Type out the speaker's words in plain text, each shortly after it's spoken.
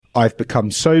I've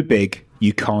become so big,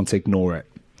 you can't ignore it.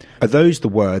 Are those the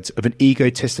words of an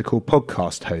egotistical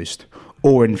podcast host,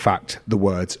 or in fact the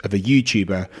words of a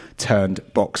YouTuber turned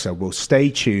boxer? Well, stay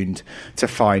tuned to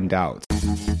find out.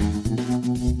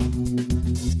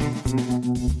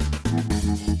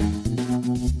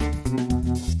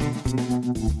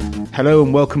 Hello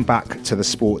and welcome back to the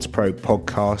SportsPro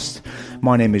podcast.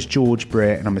 My name is George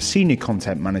Breare and I'm a senior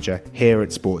content manager here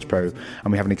at SportsPro,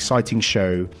 and we have an exciting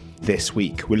show this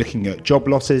week. We're looking at job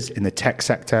losses in the tech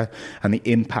sector and the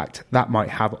impact that might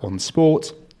have on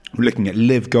sport. We're looking at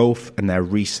LIV Golf and their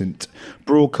recent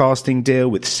broadcasting deal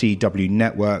with CW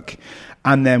Network.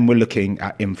 And then we're looking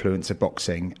at influencer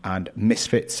boxing and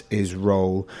Misfits'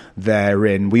 role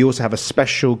therein. We also have a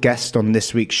special guest on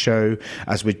this week's show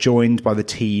as we're joined by the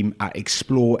team at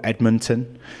Explore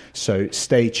Edmonton. So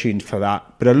stay tuned for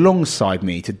that. But alongside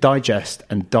me to digest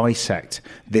and dissect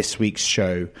this week's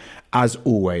show, as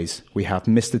always, we have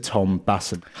Mr. Tom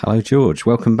Bassam. Hello, George.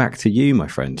 Welcome back to you, my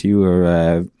friend. You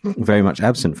were very much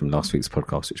absent from last week's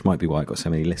podcast, which might be why I got so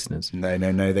many listeners. No.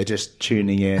 They're just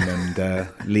tuning in and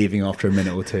leaving after a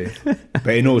minute or two.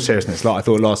 But in all seriousness, I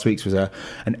thought last week's was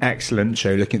an excellent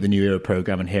show, looking at the New Era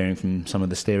programme and hearing from some of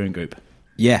the steering group.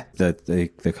 Yeah, the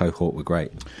cohort were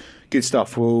great. Good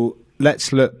stuff. Well,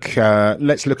 Let's look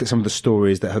at some of the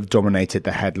stories that have dominated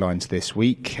the headlines this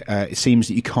week. It seems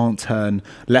that you can't turn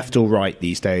left or right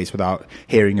these days without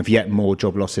hearing of yet more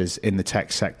job losses in the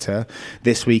tech sector.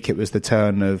 This week it was the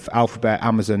turn of Alphabet,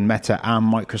 Amazon, Meta and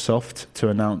Microsoft to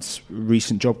announce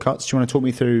recent job cuts. Do you want to talk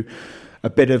me through a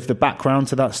bit of the background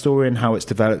to that story and how it's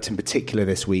developed in particular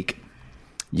this week?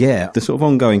 Yeah, the sort of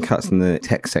ongoing cuts in the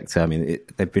tech sector,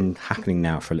 they've been happening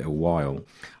now for a little while.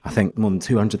 I think more than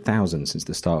 200,000 since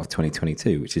the start of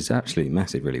 2022, which is actually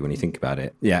massive, really, when you think about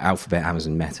it. Yeah, Alphabet,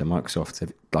 Amazon, Meta, Microsoft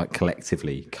have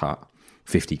collectively cut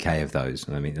 50k of those.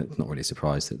 And it's not really a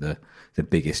surprise that the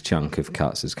biggest chunk of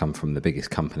cuts has come from the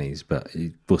biggest companies. But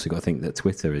you've also got to think that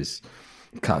Twitter has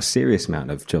cut a serious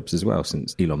amount of jobs as well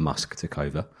since Elon Musk took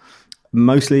over.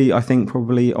 Mostly, I think,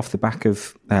 probably off the back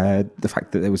of the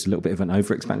fact that there was a little bit of an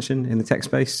overexpansion in the tech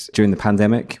space during the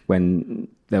pandemic, when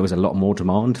there was a lot more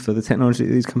demand for the technology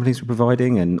that these companies were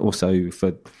providing, and also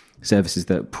for services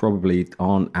that probably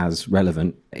aren't as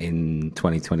relevant in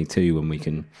 2022 when we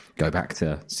can go back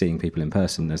to seeing people in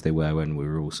person as they were when we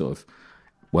were all sort of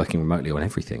working remotely on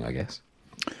everything, I guess.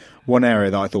 One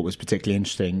area that I thought was particularly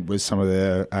interesting was some of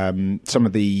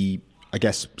the I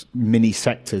guess, mini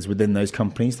sectors within those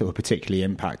companies that were particularly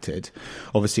impacted.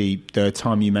 Obviously, the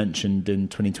time you mentioned in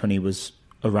 2020 was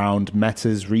around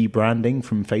Meta's rebranding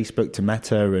from Facebook to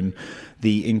Meta and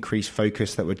the increased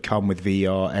focus that would come with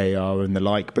VR, AR and the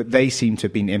like. But they seem to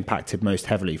have been impacted most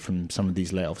heavily from some of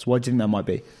these layoffs. Why do you think that might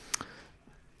be?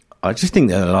 I just think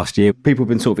that last year people have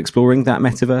been sort of exploring that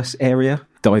metaverse area,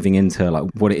 diving into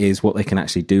what it is, what they can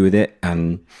actually do with it,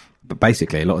 but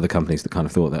basically, a lot of the companies that kind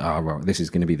of thought that, this is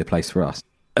going to be the place for us,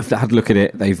 if they had a look at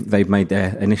it, they've made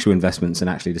their initial investments and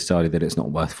actually decided that it's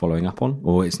not worth following up on,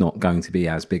 or it's not going to be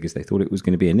as big as they thought it was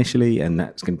going to be initially, and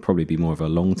that's going to probably be more of a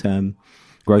long-term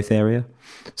growth area.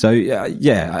 So,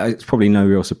 it's probably no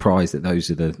real surprise that those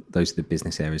are the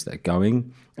business areas that are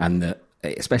going, and that,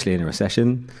 especially in a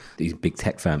recession, these big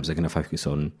tech firms are going to focus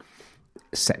on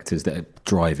sectors that are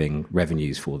driving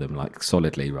revenues for them,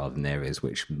 solidly, rather than areas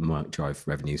which might drive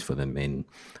revenues for them in,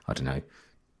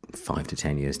 5 to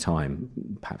 10 years' time,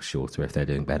 perhaps shorter if they're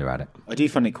doing better at it. I do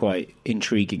find it quite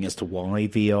intriguing as to why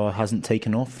VR hasn't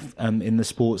taken off in the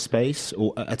sports space,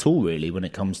 or at all really, when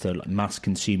it comes to mass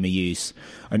consumer use.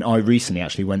 And I recently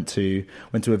actually went to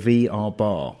a VR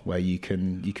bar where you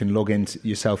can log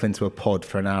yourself into a pod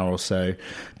for an hour or so,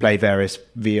 play various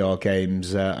VR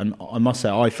games, and I must say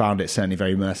I found it certainly a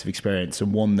very immersive experience,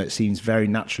 and one that seems very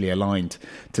naturally aligned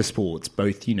to sports,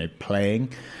 both playing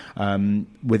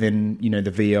within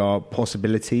the VR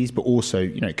possibilities, but also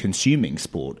consuming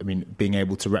sport. Being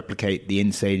able to replicate the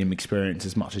in-stadium experience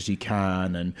as much as you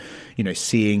can, and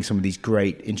seeing some of these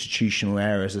great institutional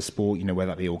areas of sport,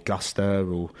 whether that be Augusta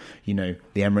or the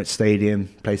Emirates Stadium,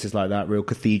 places like that, real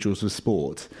cathedrals of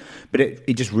sport. But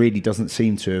it just really doesn't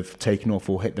seem to have taken off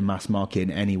or hit the mass market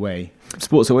in any way.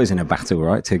 Sport's always in a battle,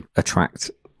 right, to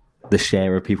attract the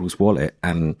share of people's wallet.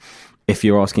 And if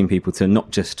you're asking people to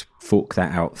not just fork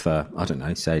that out for,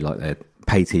 say their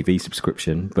pay TV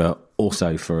subscription, but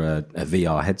also for a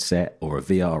VR headset or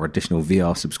a additional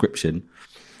VR subscription,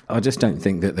 I just don't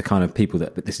think that the kind of people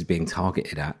that this is being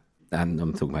targeted at, and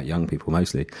I'm talking about young people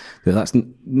mostly, that's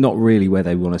not really where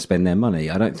they want to spend their money.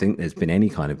 I don't think there's been any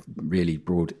kind of really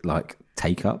broad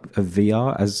take-up of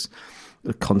VR as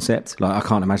a concept. I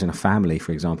can't imagine a family,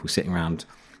 for example, sitting around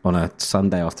on a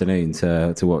Sunday afternoon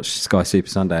to watch Sky Super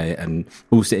Sunday, and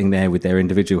all sitting there with their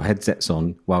individual headsets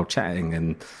on while chatting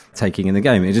and taking in the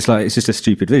game. It's just a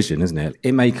stupid vision, isn't it?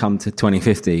 It may come to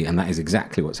 2050 and that is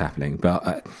exactly what's happening,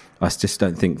 but I just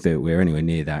don't think that we're anywhere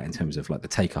near that in terms of like the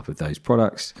take up of those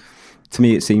products. To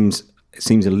me, it seems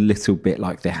a little bit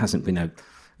like there hasn't been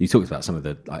you talked about some of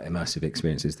the like immersive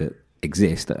experiences that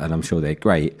exist, and I'm sure they're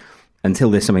great.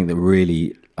 Until there's something that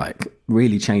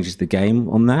really changes the game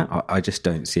on that, I just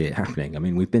don't see it happening. I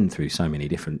mean, we've been through so many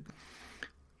different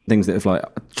things that have like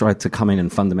tried to come in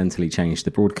and fundamentally change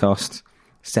the broadcast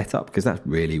setup, because that's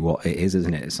really what it is,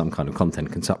 isn't it? It's some kind of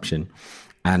content consumption.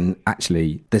 And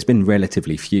actually, there's been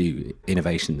relatively few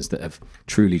innovations that have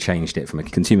truly changed it from a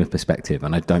consumer perspective.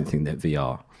 And I don't think that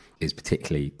VR is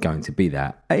particularly going to be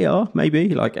that. AR, maybe.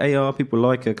 Like AR, people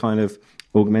like a kind of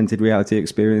augmented reality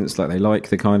experience. Like they like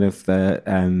the kind of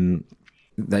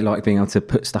they like being able to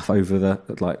put stuff over the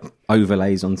like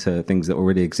overlays onto things that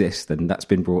already exist, and that's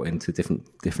been brought into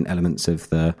different elements of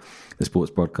the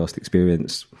sports broadcast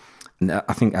experience. And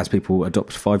I think as people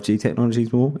adopt 5G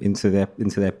technologies more into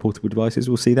their portable devices,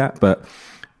 we'll see that. But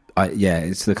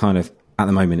it's the kind of, at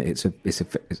the moment,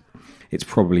 it's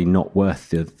probably not worth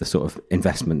the sort of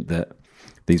investment that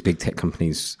these big tech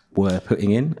companies were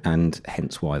putting in, and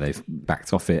hence why they've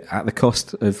backed off it at the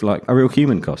cost of like a real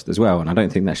human cost as well. And I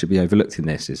don't think that should be overlooked in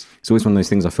this. It's always one of those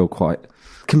things I feel quite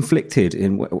conflicted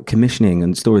in commissioning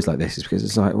and stories like this, is because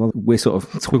it's like, well, we're sort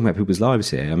of talking about people's lives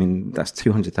here. I mean, that's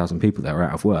 200,000 people that are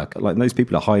out of work. Like those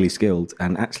people are highly skilled,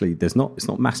 and actually it's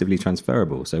not massively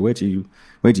transferable. So where do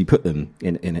you put them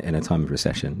in a time of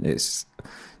recession? It's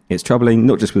troubling,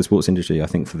 not just for the sports industry, I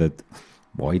think for the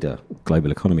wider global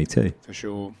economy too. For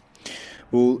sure.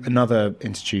 Well, another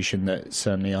institution that's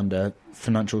certainly under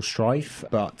financial strife,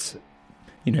 but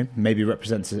maybe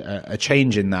represents a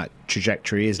change in that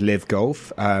trajectory, is LIV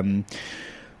Golf,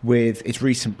 with its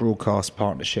recent broadcast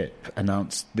partnership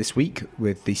announced this week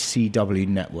with the CW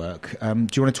Network. Do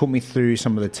you want to talk me through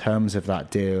some of the terms of that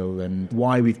deal and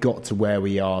why we've got to where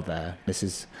we are there? This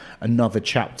is another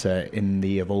chapter in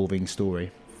the evolving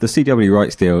story. The CW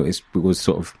rights deal was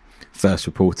sort of first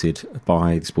reported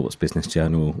by the Sports Business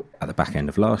Journal at the back end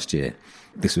of last year.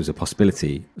 This was a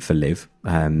possibility for LIV.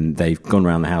 They've gone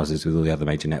around the houses with all the other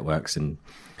major networks, and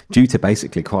due to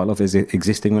basically quite a lot of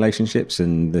existing relationships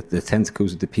and the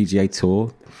tentacles of the PGA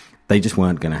Tour, they just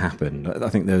weren't going to happen. I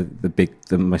think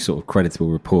the most sort of creditable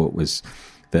report was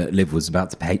that LIV was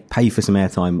about to pay for some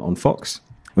airtime on Fox.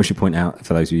 We should point out,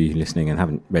 for those of you listening and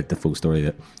haven't read the full story,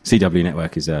 that CW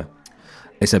Network is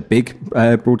it's a big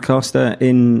broadcaster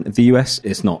in the US.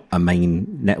 It's not a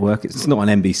main network. It's not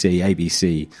an NBC,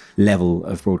 ABC level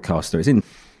of broadcaster. It's in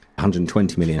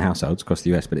 120 million households across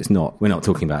the US, but we're not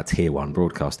talking about a tier one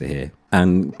broadcaster here.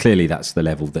 And clearly that's the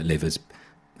level that LIV has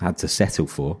had to settle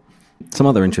for. Some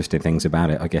other interesting things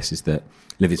about it, I guess, is that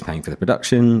LIV is paying for the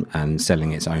production and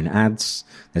selling its own ads.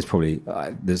 There's probably,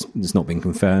 there's not been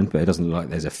confirmed, but it doesn't look like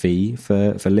there's a fee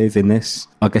for LIV in this.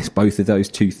 I guess both of those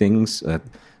two things are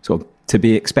sort of to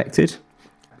be expected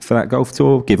for that golf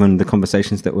tour, given the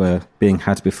conversations that were being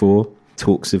had before,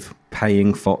 talks of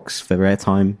paying Fox for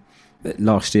airtime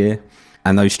last year,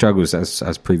 and those struggles,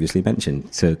 as previously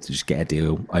mentioned, to just get a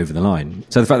deal over the line.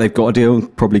 So the fact they've got a deal,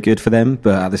 probably good for them,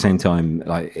 but at the same time,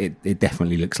 like it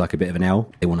definitely looks like a bit of an L.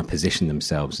 They want to position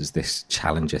themselves as this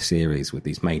challenger series with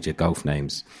these major golf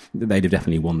names. They'd have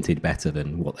definitely wanted better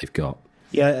than what they've got.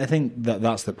 Yeah, I think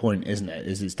that's the point, isn't it?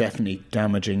 Is it's definitely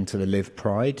damaging to the LIV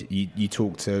pride. You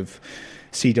talked of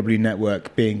CW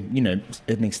Network being,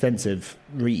 an extensive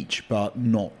reach, but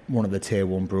not one of the tier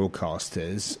one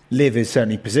broadcasters. LIV is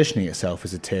certainly positioning itself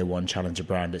as a tier one challenger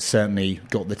brand. It's certainly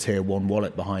got the tier one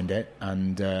wallet behind it,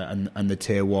 and the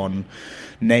tier one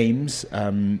names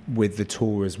with the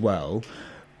tour as well.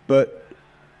 But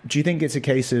do you think it's a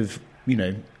case of,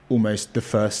 almost the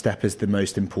first step is the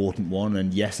most important one,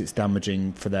 and yes, it's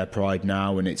damaging for their pride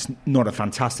now, and it's not a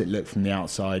fantastic look from the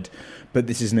outside, but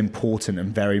this is an important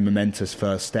and very momentous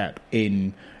first step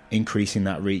in increasing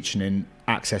that reach and in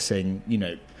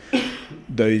accessing,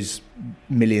 those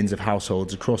millions of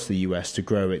households across the US to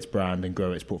grow its brand and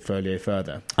grow its portfolio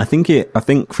further? I think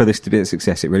for this to be a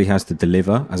success, it really has to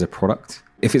deliver as a product.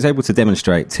 If it's able to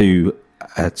demonstrate to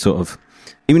a sort of,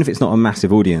 even if it's not a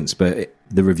massive audience, but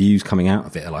the reviews coming out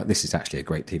of it are like, this is actually a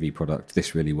great TV product,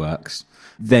 this really works,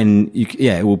 then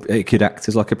it could act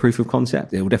as like a proof of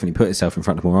concept. It will definitely put itself in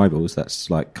front of more eyeballs. That's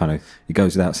like kind of, it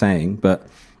goes without saying. But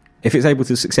if it's able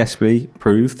to successfully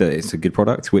prove that it's a good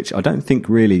product, which I don't think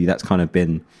really that's kind of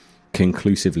been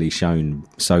conclusively shown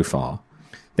so far,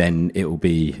 then it will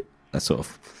be a sort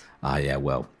of Yeah,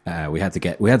 well, we had to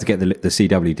get the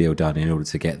CW deal done in order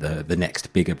to get the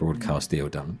next bigger broadcast deal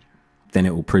done. Then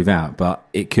it will prove out, but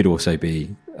it could also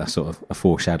be a sort of a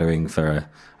foreshadowing for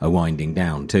a winding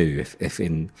down too. If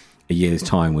in a year's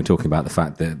time we're talking about the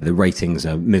fact that the ratings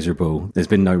are miserable, there's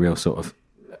been no real sort of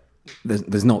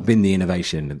there's not been the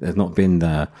innovation, there's not been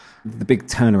the big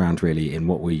turnaround really in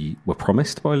what we were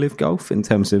promised by LIV Golf in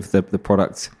terms of the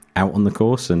product out on the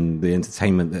course and the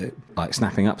entertainment that, like,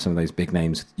 snapping up some of those big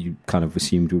names you kind of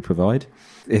assumed would provide.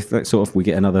 If that sort of we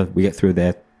get through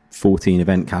their 14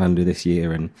 event calendar this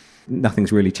year and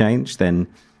nothing's really changed, then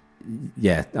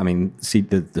yeah, I mean,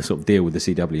 the sort of deal with the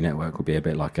CW network will be a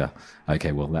bit like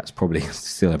okay, well, that's probably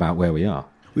still about where we are.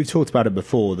 We've talked about it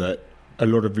before that a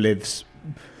lot of LIV's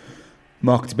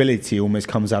marketability almost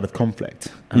comes out of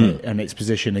conflict and its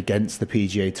position against the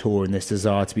PGA Tour and this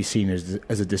desire to be seen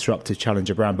as a disruptive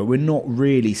challenger brand. But we're not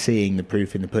really seeing the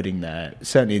proof in the pudding there,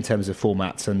 certainly in terms of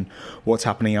formats and what's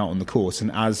happening out on the course.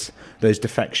 And as those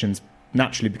defections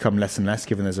naturally become less and less,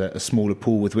 given there's a smaller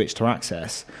pool with which to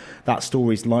access, that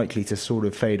story's likely to sort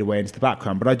of fade away into the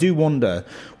background. But I do wonder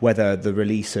whether the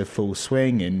release of Full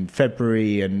Swing in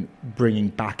February and bringing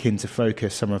back into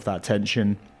focus some of that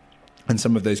tension and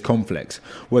some of those conflicts,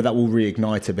 where that will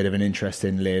reignite a bit of an interest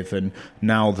in LIV. And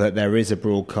now that there is a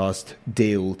broadcast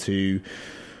deal to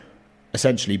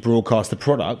essentially broadcast the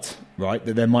product, right,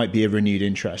 that there might be a renewed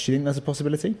interest. Do you think there's a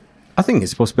possibility? I think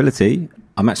it's a possibility.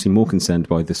 I'm actually more concerned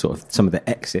by the sort of some of the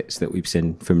exits that we've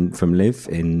seen from LIV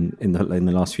in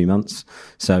the last few months.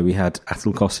 So we had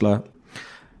Atul Khosla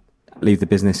leave the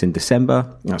business in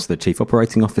December. That's the chief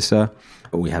operating officer.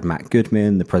 We had Matt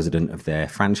Goodman, the president of their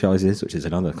franchises, which is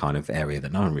another kind of area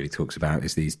that no one really talks about,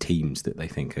 is these teams that they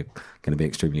think are going to be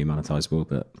extremely monetizable,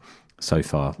 but so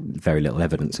far very little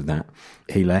evidence of that.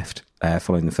 He left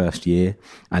following the first year,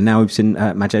 and now we've seen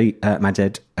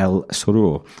Majed El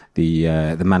Soror,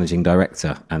 the managing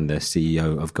director and the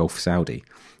CEO of Golf Saudi.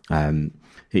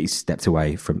 He's stepped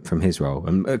away from his role,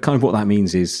 and kind of what that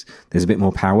means is there's a bit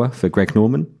more power for Greg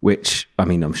Norman, which, I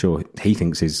mean, I'm sure he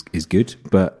thinks is good,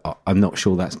 but I'm not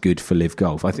sure that's good for LIV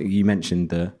Golf. I think you mentioned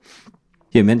that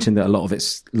a lot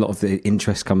of the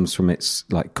interest comes from its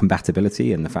like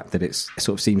compatibility and the fact that it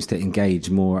sort of seems to engage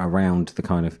more around the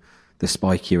kind of the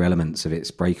spikier elements of its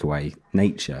breakaway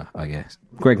nature, I guess.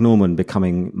 Greg Norman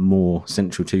becoming more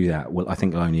central to that will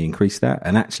only increase that.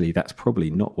 And actually, that's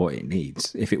probably not what it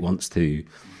needs if it wants to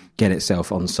get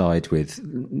itself on side with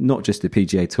not just the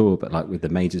PGA Tour, but like with the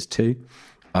majors too.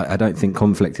 I don't think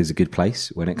conflict is a good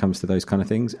place when it comes to those kind of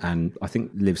things. And I think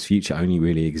LIV's future only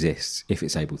really exists if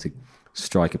it's able to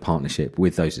strike a partnership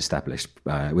with those established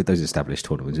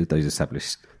tournaments, with those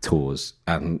established tours,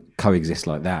 and coexist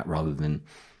like that rather than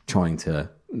trying to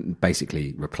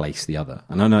basically replace the other.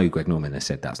 And I know Greg Norman has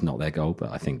said that's not their goal, but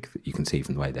I think you can see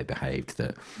from the way they behaved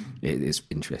that its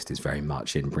interest is very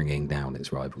much in bringing down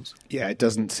its rivals. Yeah, it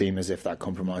doesn't seem as if that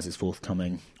compromise is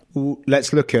forthcoming. Well,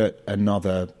 let's look at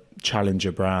another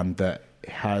challenger brand that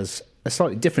has a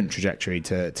slightly different trajectory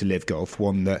to LIV Golf,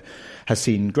 one that has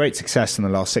seen great success in the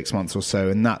last 6 months or so,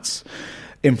 and that's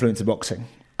influencer boxing.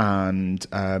 And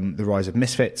the rise of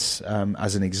Misfits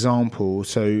as an example.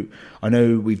 So I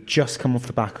know we've just come off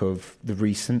the back of the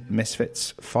recent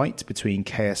Misfits fight between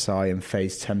KSI and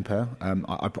FaZe Temper.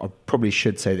 I probably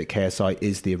should say that KSI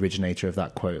is the originator of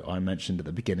that quote I mentioned at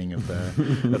the beginning of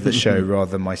the show,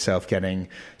 rather than myself getting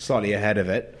slightly ahead of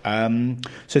it.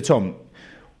 So Tom,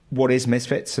 what is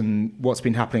Misfits and what's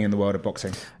been happening in the world of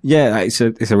boxing? Yeah, it's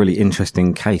a really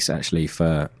interesting case actually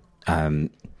for...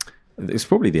 it's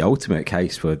probably the ultimate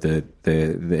case for the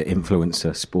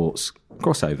influencer sports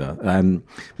crossover.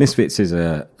 Misfits is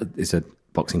a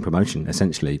boxing promotion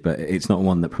essentially, but it's not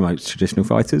one that promotes traditional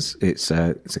fighters. It's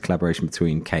a collaboration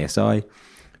between KSI,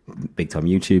 big time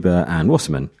YouTuber, and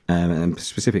Wasserman, and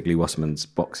specifically Wasserman's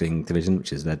boxing division,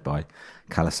 which is led by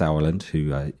Kalle Sauerland,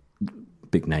 who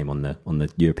big name on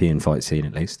the European fight scene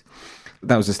at least.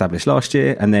 That was established last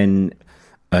year, and then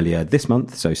earlier this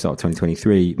month, so start of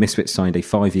 2023, Misfits signed a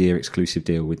 5-year exclusive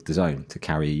deal with DAZN to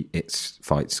carry its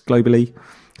fights globally.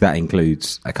 That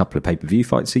includes a couple of pay-per-view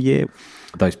fights a year.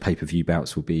 Those pay-per-view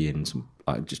bouts will be in some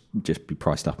just be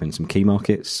priced up in some key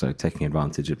markets, so taking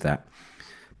advantage of that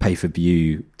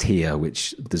pay-per-view tier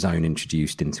which DAZN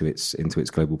introduced into its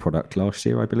global product last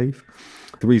year, I believe.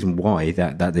 The reason why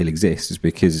that deal exists is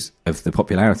because of the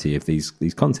popularity of these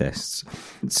contests.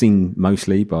 It's seen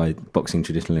mostly by boxing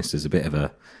traditionalists as a bit of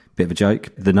a joke.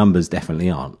 The numbers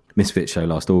definitely aren't. Misfits show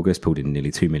last August pulled in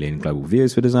nearly 2 million global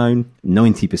viewers for DAZN.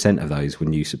 90% of those were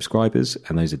new subscribers,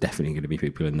 and those are definitely going to be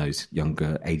people in those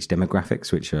younger age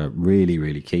demographics, which are really,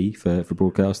 really key for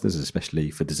broadcasters,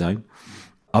 especially for DAZN.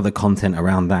 other content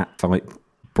around that fight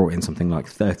brought in something like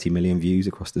 30 million views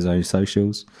across the DAZN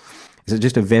socials. It's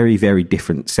just a very, very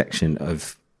different section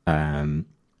of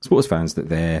sports fans that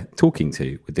they're talking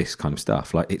to with this kind of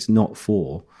stuff. Like, it's not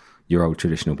for your old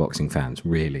traditional boxing fans,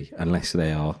 really, unless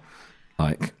they are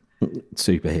like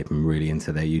super hip and really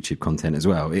into their YouTube content as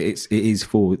well. It is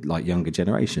for like younger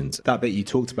generations. That bit you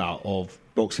talked about of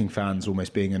boxing fans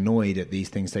almost being annoyed at these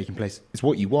things taking place, it's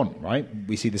what you want, right?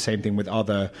 We see the same thing with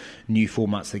other new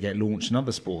formats that get launched in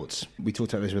other sports. We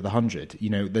talked about this with 100. You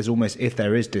know, there's almost, if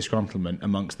there is disgruntlement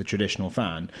amongst the traditional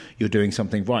fan, you're doing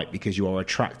something right, because you are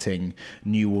attracting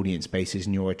new audience bases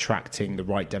and you're attracting the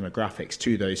right demographics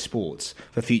to those sports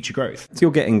for future growth. So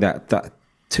you're getting that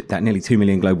nearly 2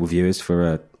 million global viewers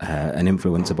for an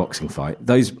influencer boxing fight.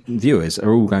 Those viewers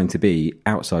are all going to be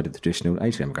outside of the traditional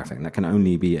age demographic, and that can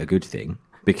only be a good thing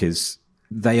because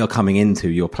they are coming into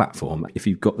your platform. If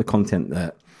you've got the content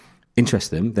that interests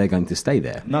them, they're going to stay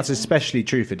there. And that's especially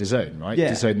true for DAZN, right?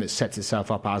 Yeah. DAZN that sets itself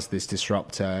up as this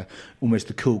disruptor, almost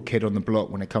the cool kid on the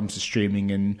block when it comes to streaming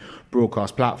and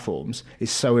broadcast platforms, is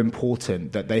so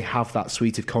important that they have that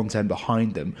suite of content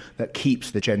behind them that keeps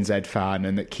the Gen Z fan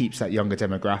and that keeps that younger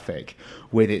demographic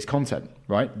with its content,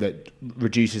 right? That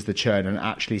reduces the churn and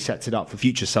actually sets it up for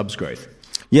future subs growth.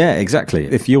 Yeah, exactly.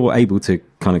 If you're able to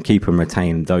kind of keep and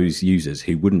retain those users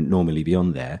who wouldn't normally be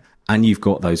on there, and you've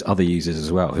got those other users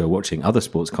as well who are watching other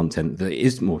sports content that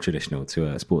is more traditional to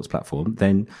a sports platform,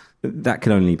 then that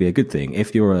can only be a good thing.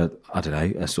 If you're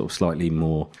a sort of slightly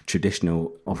more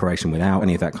traditional operation without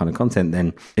any of that kind of content,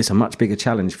 then it's a much bigger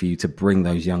challenge for you to bring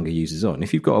those younger users on.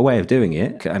 If you've got a way of doing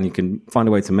it and you can find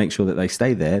a way to make sure that they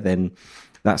stay there, then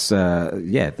that's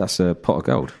a pot of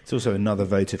gold. It's also another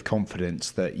vote of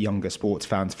confidence that younger sports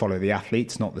fans follow the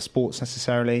athletes, not the sports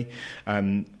necessarily.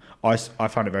 I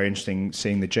found it very interesting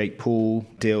seeing the Jake Paul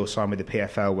deal signed with the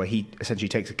PFL, where he essentially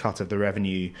takes a cut of the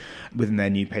revenue within their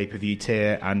new pay-per-view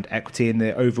tier and equity in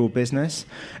the overall business.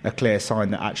 A clear sign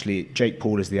that actually Jake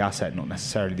Paul is the asset, not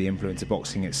necessarily the influencer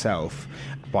boxing itself.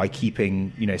 By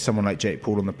keeping, you know, someone like Jake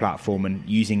Paul on the platform and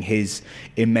using his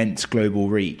immense global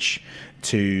reach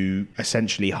to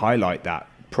essentially highlight that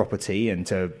property and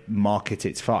to market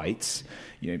its fights,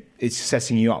 you know, it's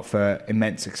setting you up for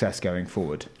immense success going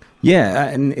forward. Yeah,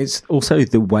 and it's also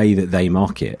the way that they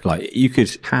market. Like, you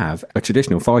could have a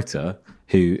traditional fighter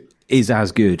who is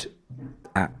as good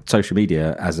at social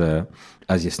media as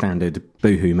your standard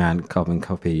boohoo man, carbon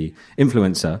copy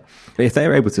influencer. But if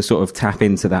they're able to sort of tap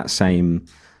into that same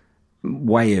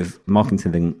way of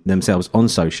marketing themselves on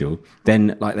social,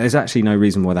 then like there's actually no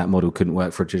reason why that model couldn't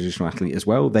work for a traditional athlete as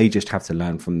well. They just have to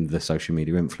learn from the social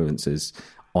media influencers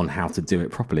on how to do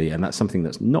it properly, and that's something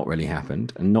that's not really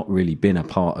happened and not really been a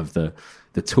part of the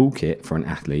toolkit for an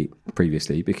athlete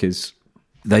previously, because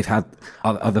they've had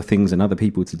other things and other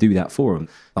people to do that for them.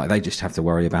 Like, they just have to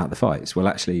worry about the fights. Well,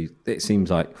 actually, it seems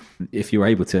like if you're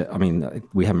able to, I mean,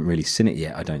 we haven't really seen it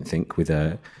yet, I don't think, with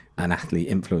an athlete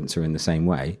influencer in the same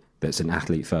way. That's an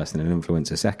athlete first and an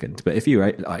influencer second. But if you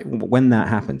like, when that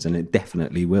happens, and it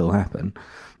definitely will happen,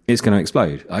 it's going to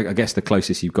explode. I guess the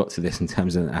closest you've got to this in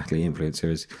terms of an athlete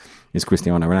influencer is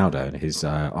Cristiano Ronaldo and his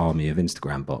army of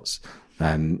Instagram bots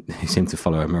who seem to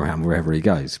follow him around wherever he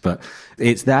goes. But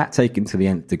it's that taken to the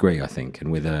nth degree, I think,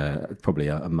 and with probably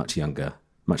a much younger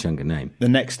name. The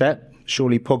next step,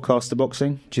 surely podcaster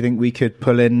boxing. Do you think we could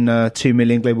pull in 2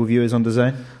 million global viewers on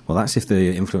DAZN? Well, that's if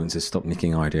the influencers stop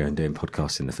nicking idea and doing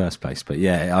podcasts in the first place. But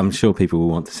yeah, I'm sure people will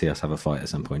want to see us have a fight at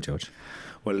some point, George.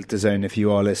 Well, DAZN, if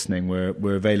you are listening,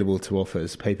 we're available to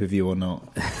offers, pay-per-view or not.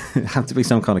 It'd have to be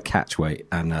some kind of catch weight,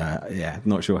 and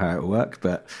not sure how it will work,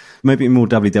 but maybe more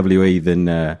WWE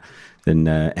than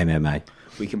MMA.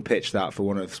 We can pitch that for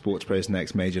one of SportsPro's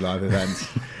next major live events.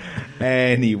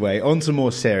 Anyway, on to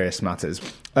more serious matters.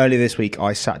 Earlier this week,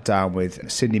 I sat down with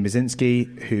Cindy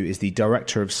Medynski, who is the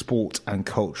Director of Sport and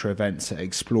Culture Events at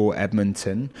Explore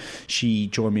Edmonton. She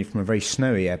joined me from a very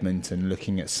snowy Edmonton,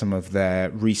 looking at some of their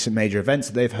recent major events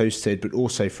that they've hosted, but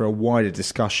also for a wider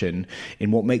discussion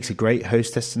in what makes a great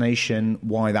host destination,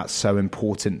 why that's so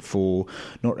important for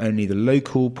not only the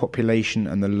local population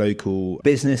and the local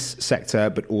business sector,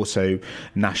 but also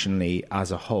nationally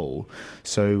as a whole.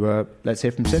 So let's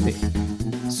hear from Cindy.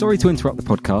 Sorry to interrupt the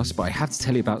podcast, but I had to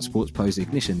tell you about SportsPro's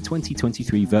Ignition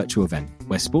 2023 virtual event,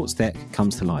 where sports tech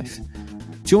comes to life.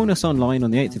 Join us online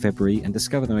on the 8th of February and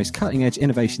discover the most cutting-edge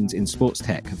innovations in sports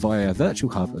tech via a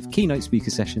virtual hub of keynote speaker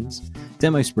sessions,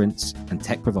 demo sprints, and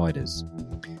tech providers.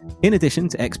 In addition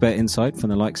to expert insight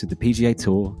from the likes of the PGA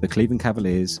Tour, the Cleveland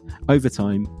Cavaliers,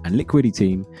 Overtime, and Liquidity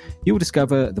Team, you'll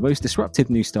discover the most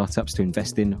disruptive new startups to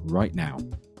invest in right now.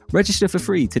 Register for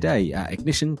free today at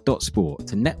ignition.sport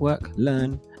to network,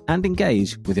 learn, and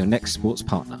engage with your next sports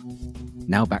partner.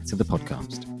 Now back to the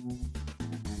podcast.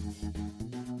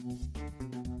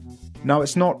 Now,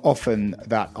 it's not often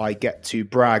that I get to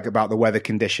brag about the weather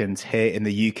conditions here in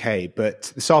the UK,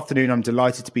 but this afternoon I'm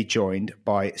delighted to be joined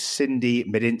by Cindy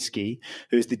Medynski,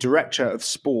 who is the Director of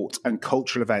Sport and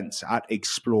Cultural Events at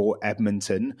Explore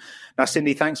Edmonton. Now,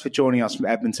 Cindy, thanks for joining us from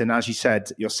Edmonton. As you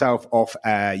said yourself off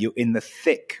air, you're in the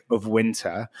thick of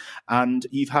winter, and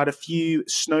you've had a few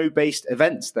snow-based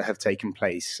events that have taken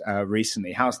place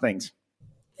recently. How's things?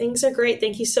 Things are great.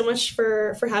 Thank you so much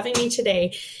for having me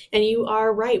today. And you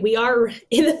are right. We are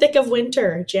in the thick of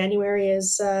winter. January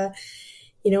is, a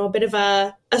bit of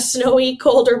a snowy,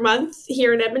 colder month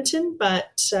here in Edmonton,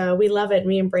 but we love it and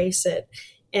we embrace it.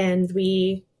 And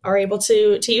we are able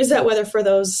to use that weather for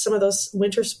some of those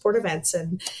winter sport events.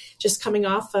 And just coming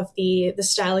off of the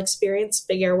Style Experience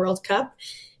Big Air World Cup,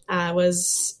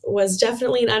 was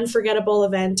definitely an unforgettable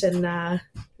event and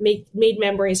made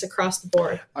memories across the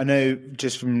board. I know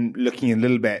just from looking a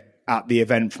little bit at the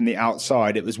event from the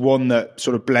outside, it was one that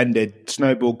sort of blended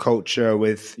snowboard culture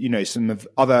with, some of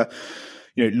other,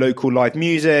 local live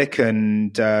music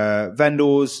and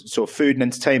vendors, sort of food and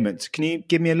entertainment. Can you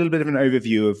give me a little bit of an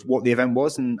overview of what the event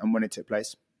was and when it took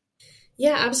place?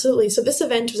 Yeah, absolutely. So this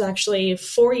event was actually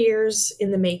 4 years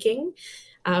in the making.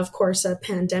 Of course, a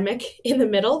pandemic in the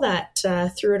middle that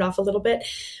threw it off a little bit.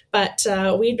 But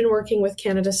we'd been working with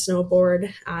Canada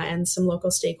Snowboard and some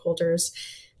local stakeholders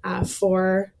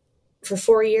for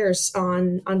 4 years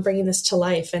on bringing this to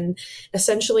life. And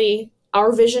essentially,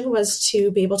 our vision was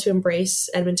to be able to embrace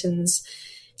Edmonton's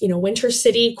winter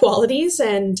city qualities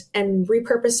and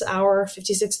repurpose our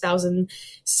 56,000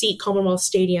 seat Commonwealth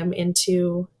Stadium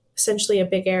into essentially a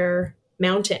big air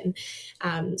mountain.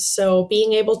 So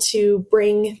being able to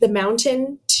bring the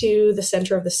mountain to the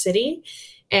center of the city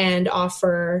and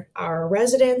offer our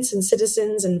residents and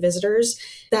citizens and visitors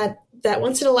that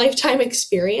once in a lifetime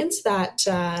experience that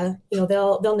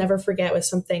they'll never forget was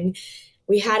something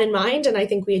we had in mind and I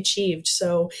think we achieved.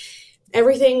 So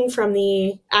everything from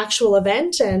the actual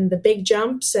event and the big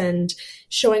jumps and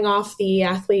showing off the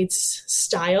athletes'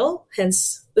 style,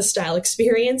 hence the Style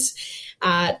Experience,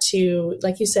 to,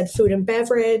 like you said, food and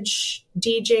beverage,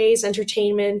 DJs,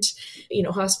 entertainment,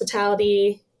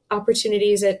 hospitality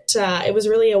opportunities. It was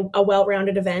really a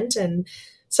well-rounded event and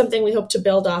something we hope to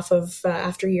build off of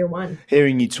after year one.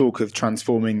 Hearing you talk of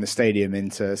transforming the stadium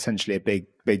into essentially a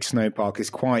big snow park is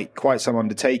quite some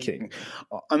undertaking.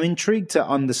 I'm intrigued to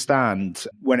understand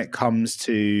when it comes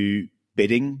to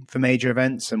bidding for major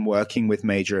events and working with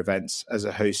major events as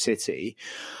a host city.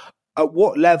 At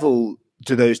what level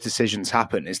do those decisions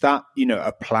happen? Is that,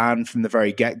 a plan from the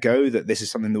very get-go that this is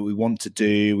something that we want to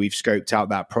do, we've scoped out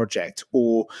that project?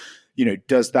 Or,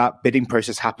 does that bidding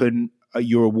process happen at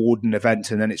your award an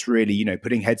event and then it's really,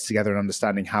 putting heads together and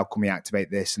understanding how can we activate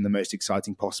this in the most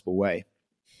exciting possible way?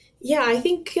 Yeah, I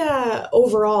think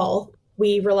overall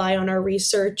we rely on our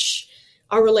research,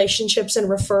 our relationships and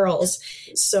referrals.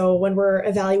 So when we're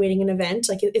evaluating an event,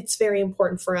 it's very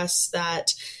important for us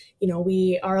that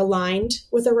we are aligned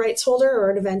with a rights holder or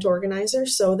an event organizer.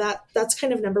 So that's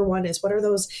kind of number one is what are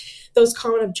those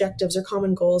common objectives or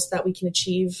common goals that we can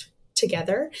achieve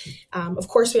together. Of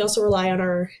course, we also rely on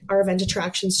our event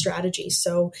attraction strategy.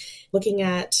 So looking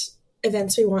at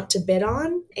events we want to bid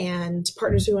on and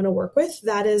partners we want to work with,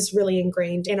 that is really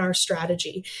ingrained in our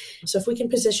strategy. So if we can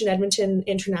position Edmonton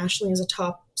internationally as a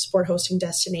top sport hosting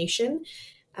destination,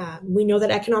 we know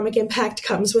that economic impact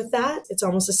comes with that. It's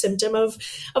almost a symptom of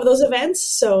those events.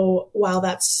 So while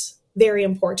that's very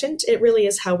important, it really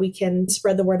is how we can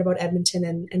spread the word about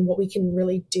Edmonton and what we can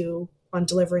really do on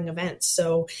delivering events.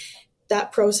 So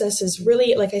that process is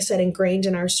really, like I said, ingrained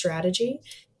in our strategy.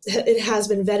 It has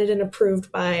been vetted and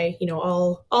approved by,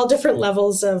 all different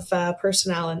levels of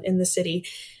personnel in the city.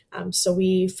 So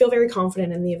we feel very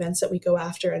confident in the events that we go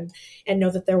after and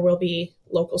know that there will be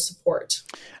local support.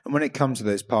 And when it comes to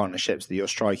those partnerships that you're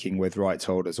striking with rights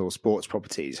holders or sports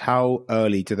properties, how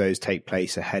early do those take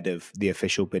place ahead of the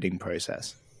official bidding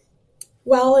process?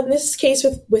 Well, in this case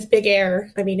with Big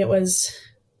Air, it was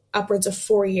upwards of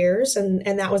 4 years. And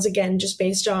that was, again, just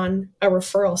based on a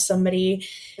referral. Somebody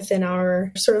within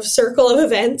our sort of circle of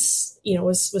events,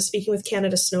 was speaking with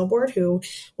Canada Snowboard, who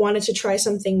wanted to try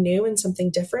something new and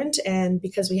something different. And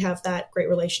because we have that great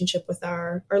relationship with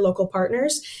our local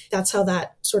partners, that's how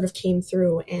that sort of came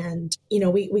through. And,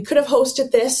 we could have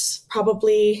hosted this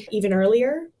probably even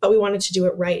earlier, but we wanted to do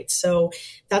it right. So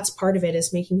that's part of it,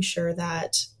 is making sure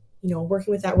that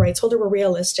working with that rights holder, we're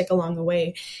realistic along the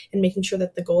way and making sure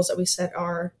that the goals that we set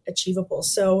are achievable.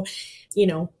 So,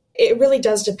 it really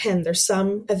does depend. There's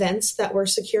some events that we're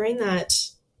securing that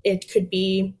it could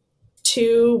be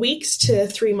 2 weeks to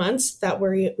 3 months that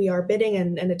we are bidding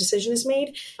and a decision is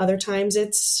made. Other times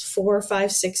it's 4,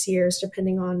 5, 6 years,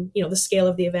 depending on, the scale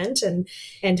of the event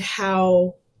and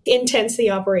how intense the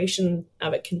operation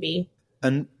of it can be.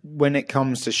 And when it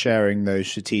comes to sharing those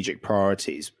strategic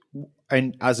priorities,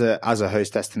 and as a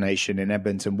host destination in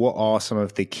Edmonton, what are some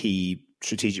of the key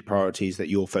strategic priorities that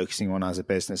you're focusing on as a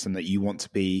business and that you want to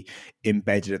be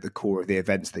embedded at the core of the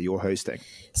events that you're hosting?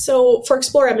 So for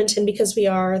Explore Edmonton, because we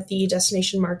are the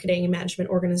destination marketing and management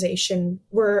organization,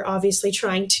 we're obviously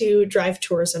trying to drive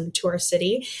tourism to our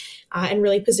city and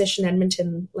really position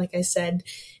Edmonton, like I said,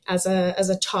 as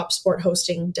a top sport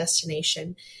hosting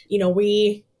destination.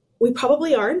 We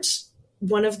probably aren't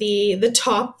one of the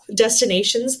top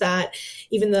destinations that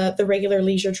even the regular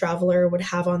leisure traveler would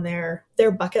have on their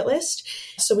bucket list.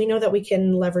 So we know that we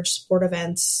can leverage sport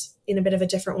events in a bit of a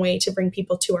different way to bring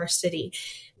people to our city.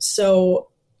 So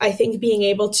I think being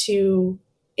able to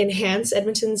enhance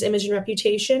Edmonton's image and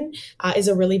reputation is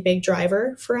a really big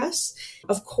driver for us.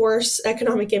 Of course,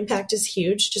 economic impact is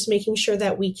huge, just making sure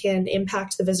that we can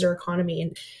impact the visitor economy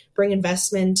and bring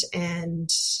investment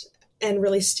and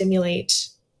really stimulate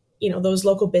those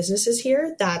local businesses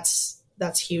here. That's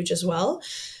huge as well.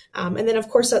 And then, of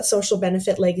course, that social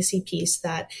benefit legacy piece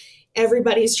that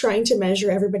everybody's trying to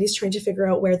measure, everybody's trying to figure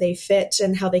out where they fit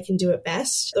and how they can do it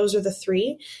best. Those are the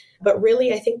three. But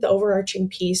really, I think the overarching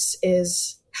piece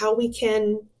is how we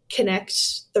can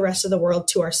connect the rest of the world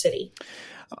to our city.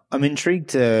 I'm intrigued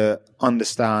to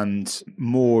understand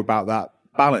more about that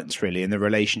balance, really, in the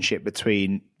relationship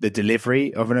between the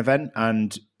delivery of an event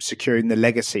and securing the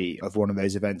legacy of one of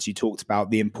those events. You talked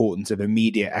about the importance of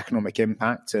immediate economic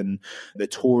impact and the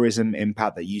tourism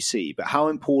impact that you see, but how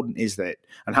important is that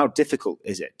and how difficult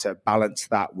is it to balance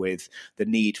that with the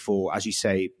need for, as you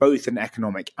say, both an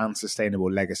economic and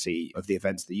sustainable legacy of the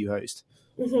events that you host?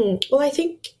 Mm-hmm. Well, I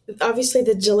think obviously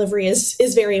the delivery is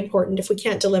very important. If we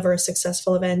can't deliver a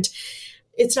successful event,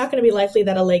 it's not going to be likely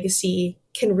that a legacy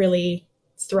can really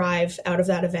thrive out of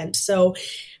that event. So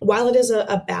while it is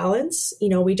a balance,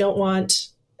 we don't want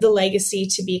the legacy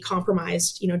to be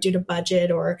compromised, due to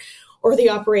budget or the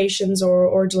operations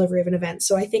or delivery of an event.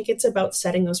 So I think it's about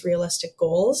setting those realistic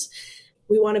goals.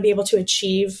 We want to be able to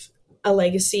achieve a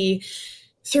legacy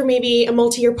through maybe a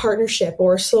multi-year partnership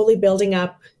or slowly building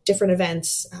up different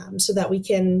events so that we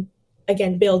can,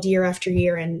 again, build year after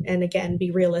year and again, be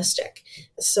realistic.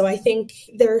 So I think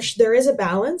there is a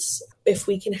balance. If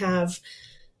we can have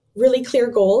really clear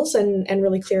goals and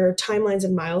really clear timelines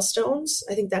and milestones,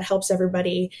 I think that helps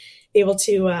everybody be able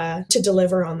to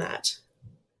deliver on that.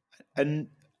 And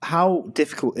how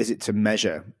difficult is it to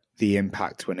measure the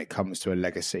impact when it comes to a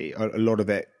legacy? A lot of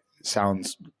it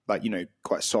sounds like,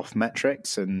 quite soft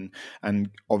metrics and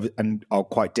are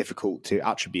quite difficult to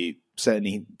attribute,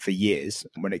 certainly for years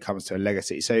when it comes to a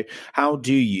legacy. So how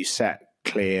do you set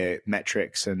clear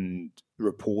metrics and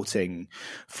reporting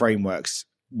frameworks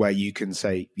where you can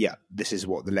say, yeah, this is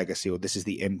what the legacy or this is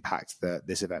the impact that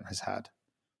this event has had?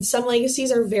 Some legacies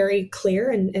are very clear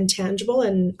and tangible,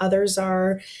 and others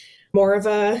are more of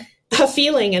a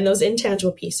feeling and those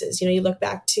intangible pieces. You look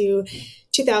back to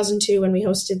 2002 when we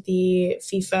hosted the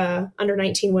FIFA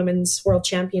Under-19 Women's World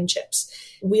Championships.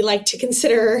 We like to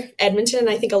consider Edmonton, and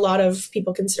I think a lot of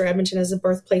people consider Edmonton as the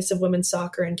birthplace of women's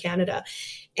soccer in Canada.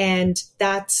 And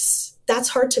that's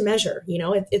hard to measure.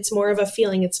 It's more of a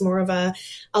feeling. It's more of a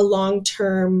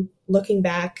long-term looking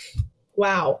back.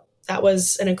 Wow, that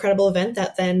was an incredible event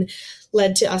that then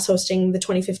led to us hosting the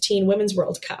 2015 Women's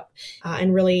World Cup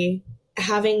and really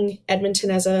having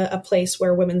Edmonton as a place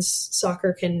where women's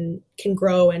soccer can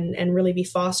grow and really be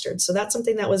fostered. So that's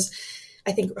something that was,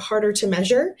 I think, harder to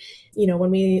measure.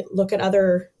 When we look at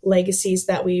other legacies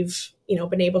that we've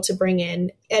been able to bring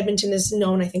in, Edmonton is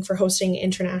known, I think, for hosting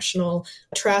international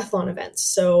triathlon events.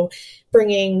 So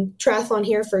bringing triathlon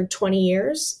here for 20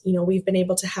 years, we've been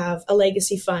able to have a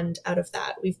legacy fund out of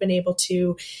that. We've been able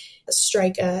to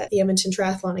strike the Edmonton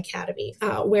Triathlon Academy,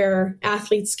 where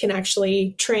athletes can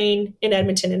actually train in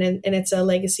Edmonton, and it's a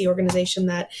legacy organization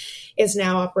that is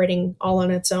now operating all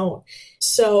on its own.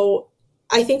 So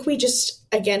I think we just,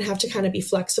 again, have to kind of be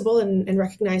flexible and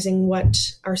recognizing what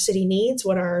our city needs,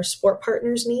 what our sport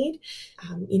partners need.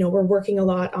 We're working a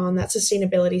lot on that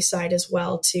sustainability side as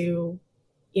well to,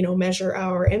 measure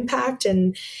our impact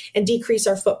and decrease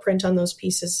our footprint on those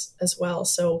pieces as well.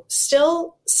 So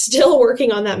still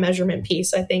working on that measurement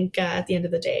piece, I think, at the end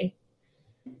of the day.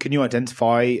 Can you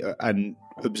identify and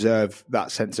observe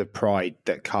that sense of pride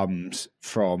that comes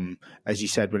from, as you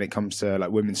said, when it comes to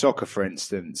like women's soccer, for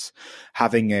instance,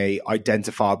 having a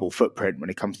identifiable footprint when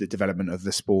it comes to the development of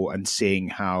the sport and seeing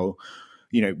how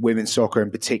women's soccer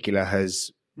in particular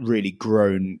has really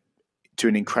grown to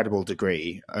an incredible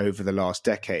degree over the last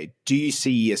decade. Do you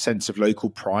see a sense of local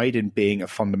pride in being a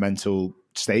fundamental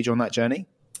stage on that journey?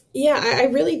 Yeah, I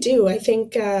really do. I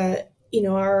think,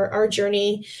 our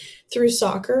journey through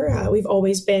soccer, we've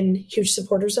always been huge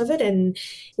supporters of it. And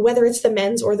whether it's the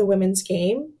men's or the women's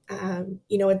game,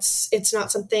 it's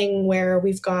not something where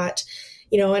we've got,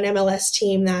 an MLS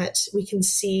team that we can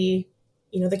see,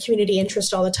 the community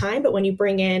interest all the time. But when you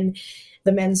bring in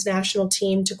the men's national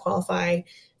team to qualify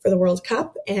for the World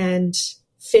Cup and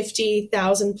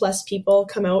 50,000 plus people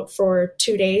come out for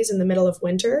 2 days in the middle of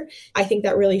winter, I think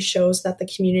that really shows that the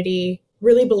community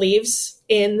really believes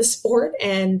in the sport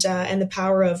and the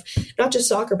power of not just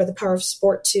soccer, but the power of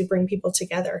sport to bring people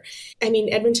together. I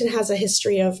mean, Edmonton has a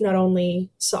history of not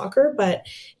only soccer, but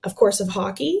of course of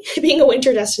hockey, being a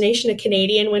winter destination, a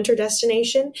Canadian winter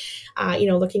destination,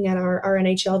 looking at our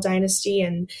NHL dynasty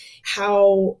and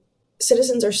how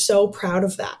citizens are so proud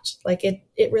of that. Like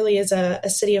it really is a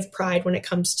city of pride when it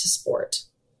comes to sport.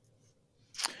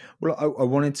 Well, I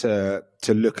wanted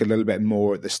to look a little bit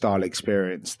more at the style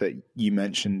experience that you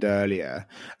mentioned earlier.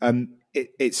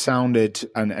 It sounded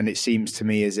and it seems to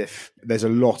me as if there's a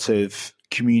lot of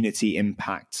community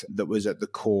impact that was at the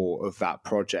core of that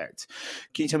project.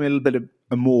 Can you tell me a little bit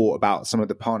more about some of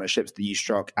the partnerships that you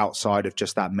struck outside of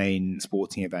just that main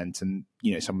sporting event and,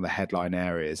 some of the headline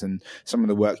areas and some of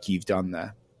the work you've done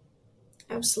there?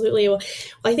 Absolutely. Well,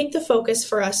 I think the focus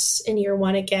for us in year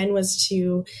one, again, was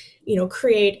to,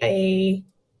 create a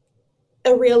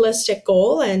realistic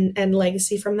goal and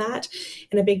legacy from that.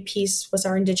 And a big piece was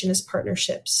our Indigenous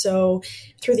partnerships. So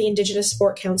through the Indigenous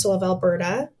Sport Council of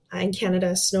Alberta and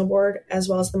Canada Snowboard, as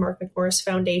well as the Mark McMorris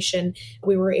Foundation,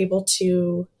 we were able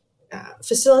to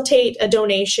facilitate a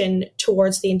donation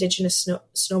towards the Indigenous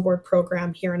snowboard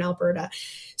program here in Alberta.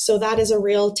 So that is a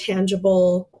real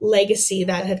tangible legacy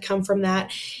that had come from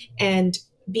that. And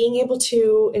being able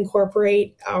to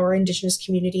incorporate our Indigenous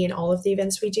community in all of the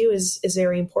events we do is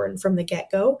very important from the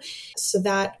get-go. So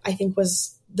that, I think,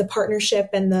 was the partnership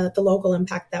and the local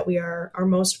impact that we are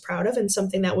most proud of, and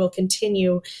something that will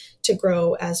continue to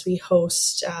grow as we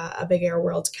host a Big Air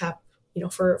World Cup,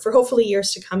 for hopefully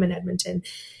years to come in Edmonton.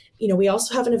 We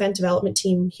also have an event development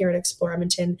team here at Explore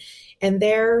Edmonton, and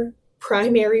their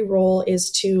primary role is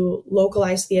to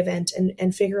localize the event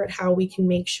and figure out how we can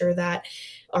make sure that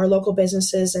our local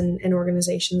businesses and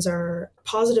organizations are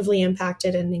positively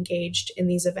impacted and engaged in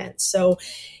these events. So,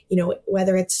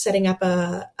 whether it's setting up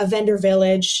a vendor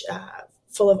village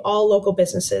full of all local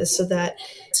businesses so that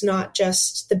it's not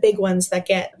just the big ones that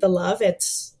get the love,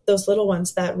 it's those little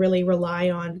ones that really rely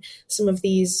on some of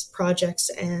these projects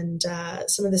and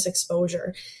some of this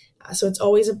exposure. So it's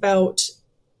always about,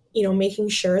 making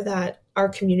sure that our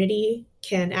community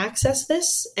can access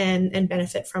this and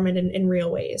benefit from it in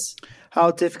real ways. How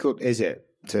difficult is it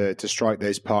to strike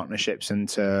those partnerships and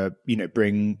to,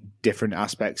 bring different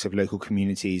aspects of local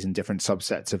communities and different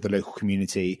subsets of the local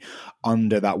community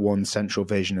under that one central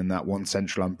vision and that one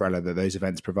central umbrella that those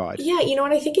events provide? Yeah,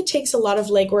 I think it takes a lot of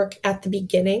legwork at the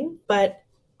beginning, but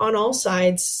on all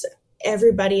sides,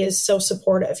 everybody is so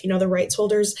supportive. The rights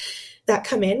holders that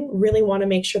come in really want to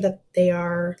make sure that they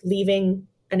are leaving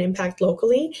an impact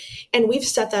locally. And we've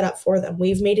set that up for them.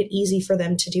 We've made it easy for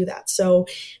them to do that. So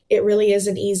it really is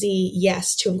an easy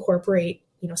yes to incorporate,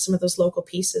 some of those local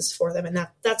pieces for them. And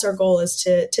that's our goal, is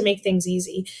to make things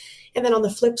easy. And then on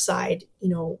the flip side,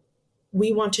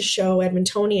 we want to show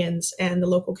Edmontonians and the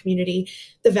local community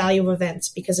the value of events,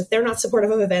 because if they're not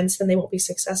supportive of events, then they won't be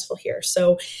successful here.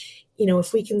 So,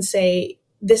 if we can say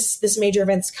this major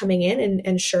event's coming in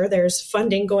and sure, there's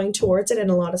funding going towards it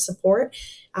and a lot of support,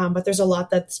 but there's a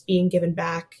lot that's being given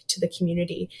back to the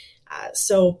community.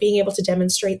 So being able to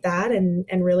demonstrate that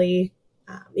and really,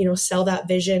 sell that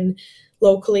vision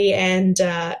locally and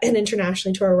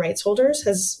internationally to our rights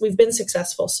holders, we've been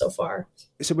successful so far.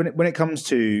 So when it comes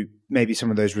to maybe some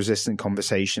of those resistant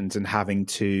conversations and having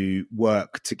to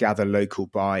work to gather local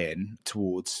buy-in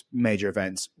towards major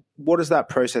events, what does that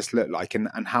process look like and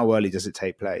how early does it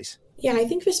take place? Yeah, I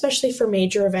think especially for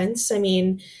major events,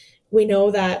 we know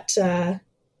that,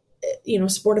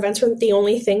 sport events aren't the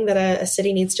only thing that a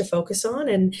city needs to focus on.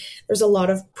 And there's a lot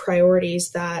of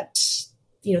priorities that,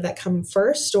 that come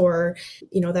first or,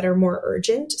 that are more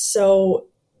urgent. So,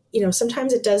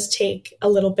 sometimes it does take a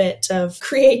little bit of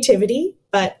creativity,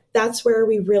 but that's where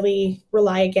we really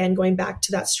rely, again, going back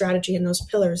to that strategy and those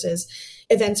pillars, is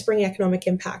events bring economic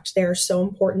impact. They're so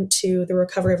important to the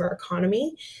recovery of our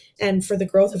economy and for the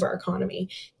growth of our economy.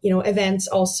 Events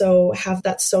also have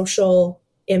that social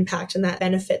impact and that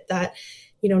benefit that,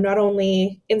 not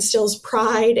only instills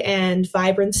pride and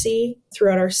vibrancy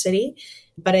throughout our city,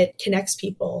 but it connects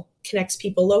people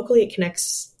locally. It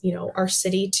connects, our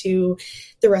city to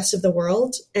the rest of the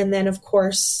world. And then, of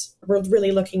course, we're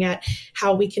really looking at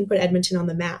how we can put Edmonton on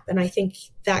the map. And I think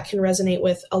that can resonate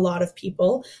with a lot of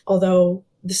people, although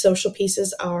the social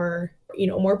pieces are,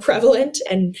 more prevalent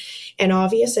and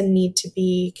obvious and need to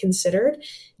be considered.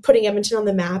 Putting Edmonton on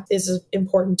the map is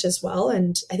important as well.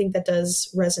 And I think that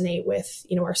does resonate with,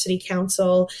 our city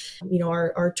council,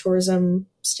 our tourism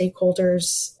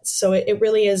stakeholders. So it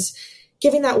really is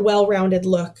giving that well-rounded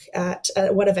look at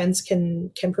what events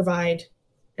can provide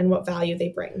and what value they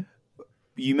bring.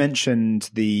 You mentioned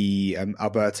the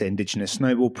Alberta Indigenous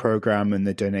Snowball program and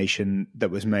the donation that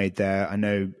was made there. I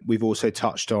know we've also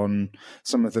touched on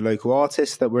some of the local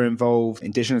artists that were involved,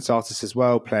 Indigenous artists as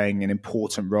well, playing an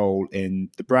important role in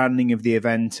the branding of the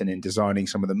event and in designing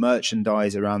some of the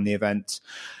merchandise around the event.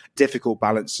 Difficult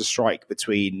balance to strike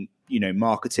between,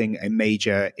 marketing a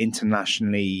major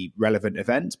internationally relevant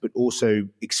event, but also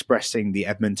expressing the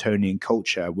Edmontonian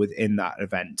culture within that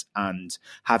event and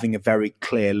having a very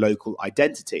clear local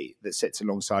identity that sits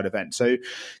alongside event. So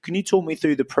can you talk me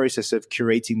through the process of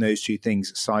curating those two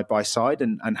things side by side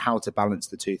and how to balance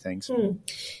the two things?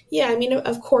 Yeah,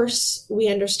 of course, we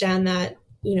understand that,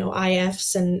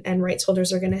 IFs and rights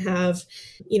holders are going to have,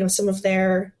 some of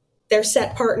their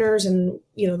set partners and,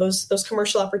 those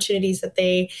commercial opportunities that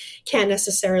they can't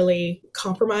necessarily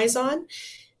compromise on.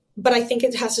 But I think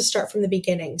it has to start from the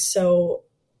beginning. So,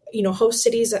 host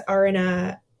cities are in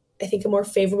I think a more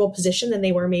favorable position than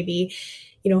they were maybe,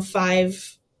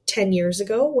 5-10 years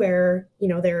ago, where,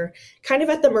 they're kind of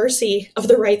at the mercy of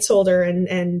the rights holder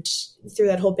and through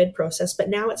that whole bid process. But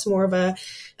now it's more of a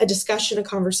discussion, a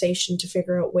conversation to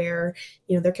figure out where,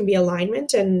 there can be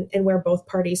alignment and where both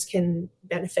parties can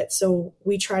benefit. So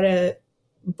we try to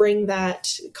bring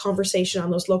that conversation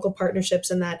on those local partnerships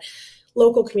and that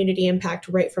local community impact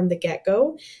right from the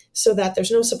get-go so that there's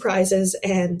no surprises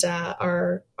and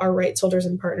our rights holders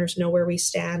and partners know where we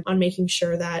stand on making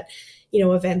sure that,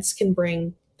 events can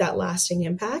bring that lasting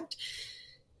impact.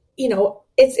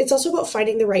 It's also about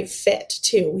finding the right fit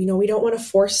too. We don't want to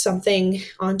force something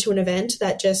onto an event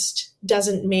that just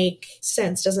doesn't make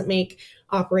sense, doesn't make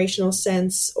operational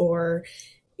sense or,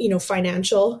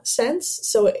 financial sense.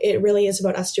 So it really is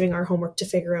about us doing our homework to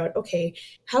figure out, okay,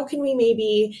 how can we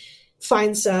maybe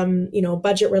find some,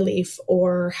 budget relief,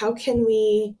 or how can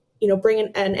we,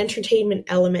 bring an entertainment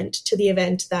element to the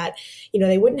event that,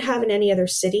 they wouldn't have in any other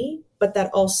city, but that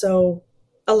also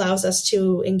allows us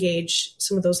to engage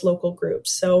some of those local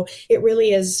groups. So it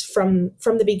really is from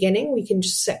the beginning, we can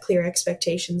just set clear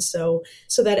expectations so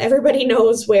that everybody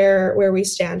knows where we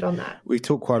stand on that. We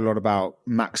talk quite a lot about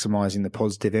maximizing the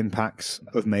positive impacts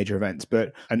of major events,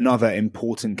 but another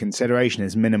important consideration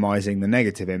is minimizing the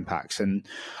negative impacts. And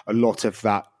a lot of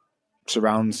that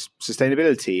surrounds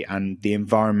sustainability and the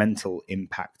environmental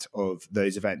impact of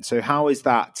those events. So how is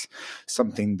that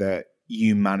something that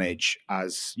you manage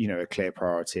as, a clear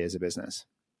priority as a business?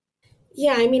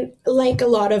 Yeah, like a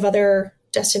lot of other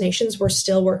destinations, we're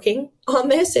still working on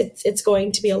this. It's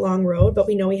going to be a long road, but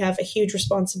we know we have a huge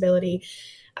responsibility,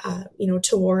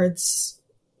 towards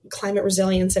climate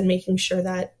resilience and making sure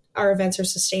that our events are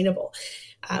sustainable.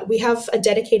 We have a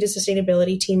dedicated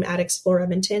sustainability team at Explore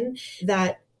Edmonton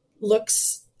that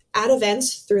looks at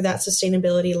events through that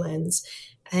sustainability lens.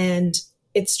 And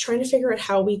it's trying to figure out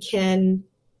how we can,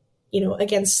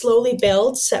 again, slowly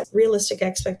build, set realistic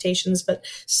expectations, but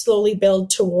slowly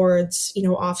build towards,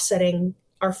 offsetting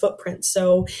our footprint.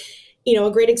 So,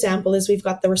 a great example is we've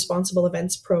got the Responsible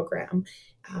Events program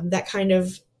that kind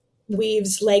of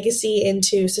weaves legacy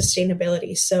into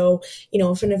sustainability. So,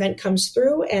 if an event comes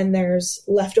through and there's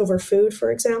leftover food, for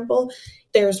example,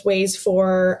 there's ways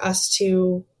for us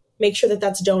to make sure that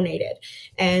that's donated.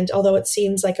 And although it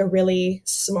seems like a really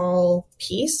small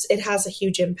piece, it has a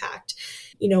huge impact.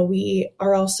 We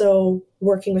are also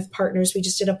working with partners. We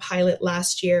just did a pilot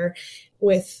last year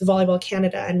with Volleyball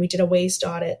Canada, and we did a waste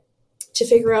audit to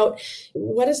figure out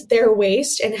what is their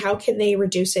waste and how can they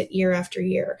reduce it year after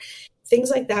year.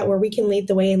 Things like that, where we can lead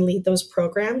the way and lead those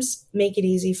programs, make it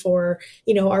easy for,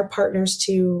 our partners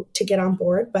to get on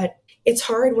board. But it's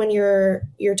hard when you're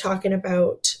talking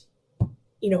about,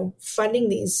 funding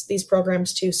these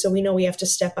programs too. So we know we have to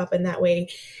step up in that way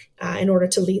in order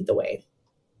to lead the way.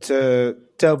 To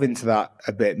delve into that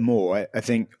a bit more, I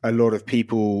think a lot of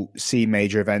people see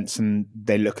major events and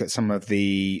they look at some of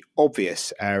the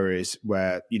obvious areas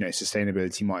where,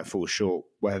 sustainability might fall short,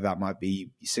 whether that might be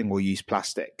single-use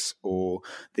plastics or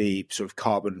the sort of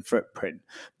carbon footprint.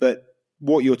 But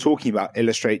what you're talking about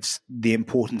illustrates the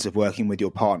importance of working with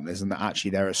your partners, and that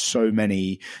actually there are so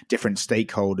many different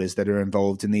stakeholders that are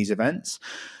involved in these events.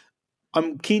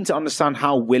 I'm keen to understand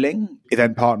how willing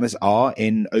event partners are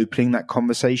in opening that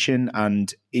conversation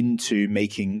and into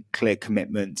making clear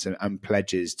commitments and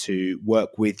pledges to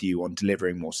work with you on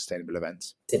delivering more sustainable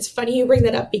events. It's funny you bring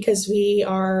that up because we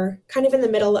are kind of in the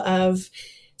middle of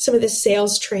some of the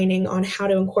sales training on how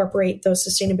to incorporate those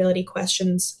sustainability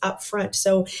questions up front.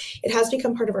 So it has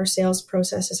become part of our sales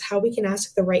process, is how we can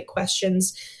ask the right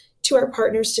questions to our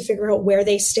partners to figure out where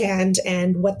they stand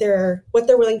and what they're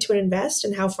willing to invest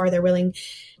and how far they're willing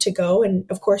to go. And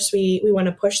of course, we want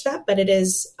to push that, but it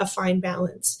is a fine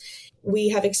balance. We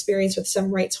have experience with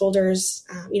some rights holders,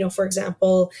 for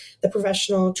example, the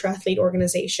Professional Triathlete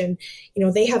Organization,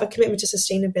 they have a commitment to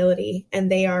sustainability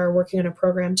and they are working on a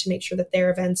program to make sure that their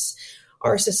events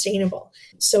are sustainable.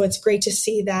 So it's great to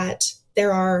see that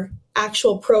there are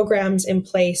actual programs in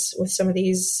place with some of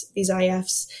these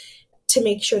IFs to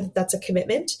make sure that that's a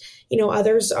commitment.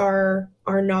 Others are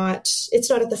not, it's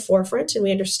not at the forefront, and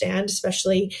we understand,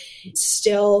 especially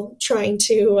still trying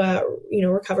to,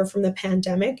 recover from the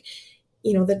pandemic.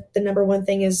 The number one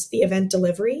thing is the event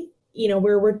delivery.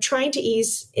 We're trying to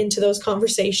ease into those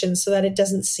conversations so that it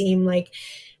doesn't seem like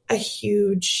a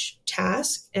huge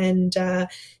task. And,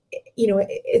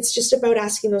 it's just about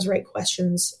asking those right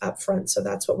questions up front. So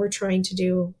that's what we're trying to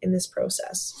do in this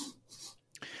process.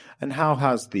 And how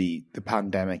has the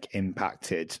pandemic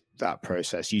impacted that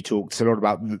process? You talked a lot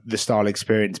about the Style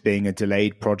Experience being a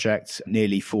delayed project,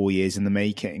 nearly 4 years in the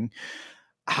making.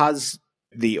 Has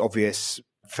the obvious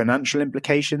financial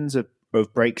implications of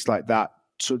breaks like that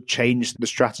sort of changed the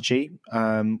strategy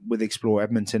with Explore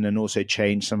Edmonton, and also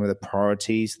changed some of the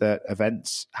priorities that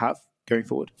events have going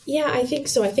forward? Yeah, I think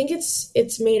so. I think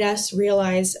it's made us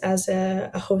realize as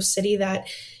a host city that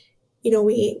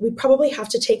we probably have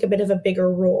to take a bit of a bigger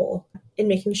role in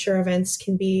making sure events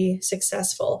can be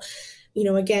successful.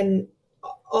 Again,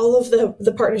 all of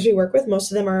the partners we work with,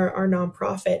 most of them are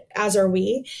nonprofit, as are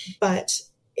we, but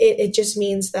it just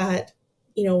means that,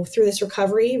 through this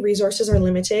recovery, resources are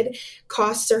limited,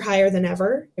 costs are higher than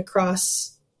ever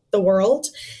across the world.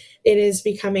 It is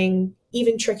becoming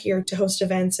even trickier to host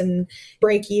events and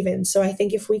break even. So I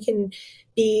think if we can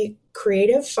be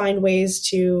creative, find ways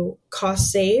to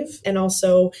cost save, and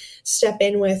also step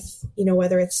in with,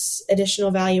 whether it's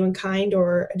additional value in kind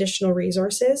or additional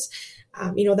resources,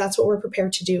 that's what we're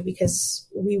prepared to do, because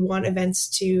we want events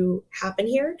to happen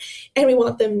here and we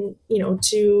want them,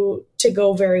 to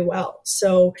go very well.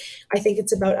 So I think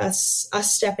it's about us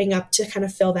stepping up to kind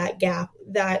of fill that gap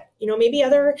that, maybe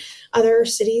other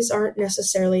cities aren't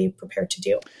necessarily prepared to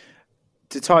do.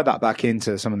 To tie that back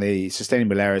into some of the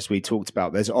sustainable areas we talked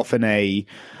about, there's often a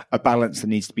balance that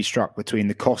needs to be struck between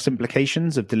the cost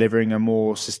implications of delivering a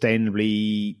more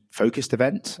sustainably focused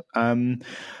event.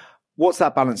 What's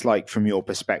that balance like from your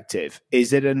perspective?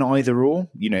 Is it an either or?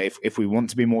 If we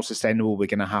want to be more sustainable, we're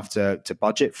going to have to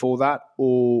budget for that,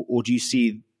 or do you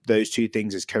see those two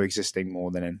things as coexisting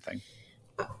more than anything?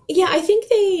 Yeah, I think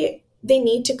they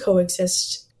need to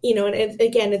coexist. And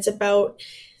again, it's about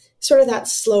sort of that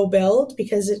slow build,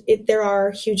 because there are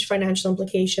huge financial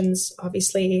implications,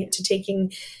 obviously, to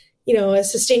taking, a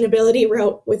sustainability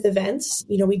route with events.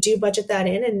 We do budget that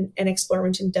in, and Explore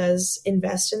Edmonton does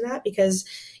invest in that, because,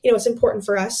 it's important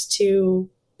for us to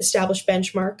establish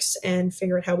benchmarks and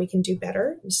figure out how we can do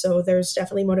better. So there's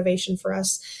definitely motivation for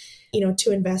us,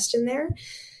 to invest in there.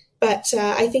 But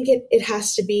I think it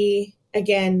has to be,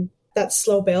 again, that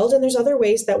slow build. And there's other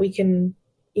ways that we can,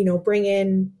 bring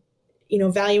in,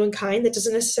 value in kind that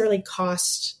doesn't necessarily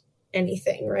cost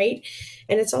anything, right?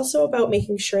 And it's also about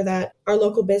making sure that our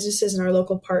local businesses and our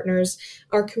local partners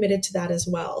are committed to that as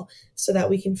well, so that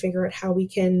we can figure out how we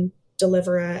can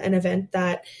deliver an event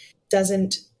that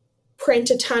doesn't print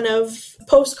a ton of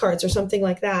postcards or something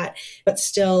like that, but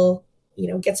still,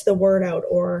 gets the word out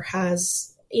or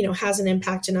has an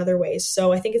impact in other ways.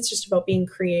 So I think it's just about being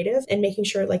creative and making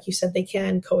sure, like you said, they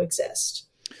can coexist.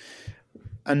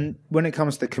 And when it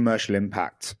comes to the commercial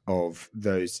impact of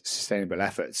those sustainable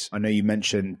efforts, I know you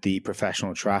mentioned the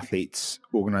Professional Triathletes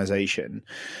Organization.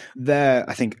 They're,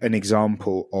 I think, an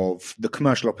example of the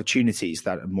commercial opportunities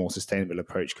that a more sustainable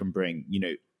approach can bring.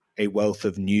 A wealth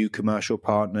of new commercial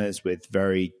partners with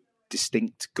very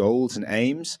distinct goals and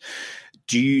aims.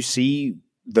 Do you see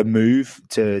the move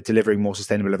to delivering more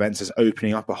sustainable events as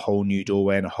opening up a whole new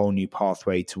doorway and a whole new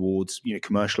pathway towards,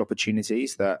 commercial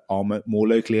opportunities that are more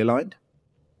locally aligned?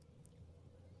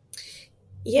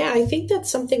 Yeah, I think that's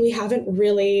something we haven't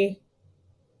really,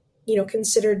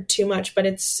 considered too much, but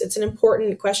it's an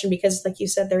important question, because like you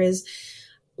said, there is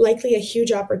likely a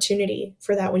huge opportunity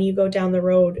for that when you go down the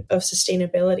road of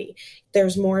sustainability.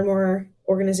 There's more and more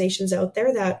organizations out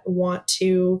there that want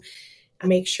to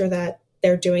make sure that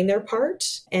they're doing their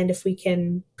part. And if we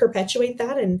can perpetuate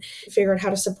that and figure out how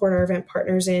to support our event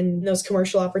partners in those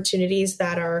commercial opportunities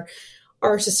that are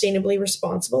sustainably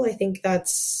responsible, I think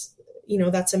that's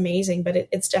amazing. But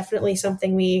it's definitely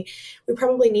something we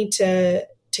probably need to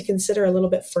consider a little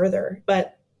bit further.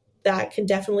 But that can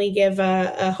definitely give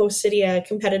a host city a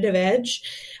competitive edge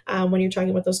when you're talking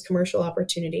about those commercial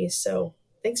opportunities. So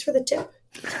thanks for the tip.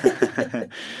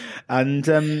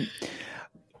 And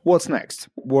what's next?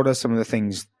 What are some of the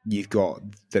things you've got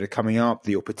that are coming up that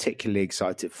you're particularly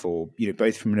excited for,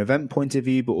 both from an event point of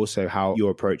view, but also how your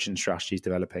approach and strategy is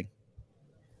developing?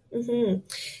 Mm-hmm.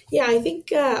 Yeah, I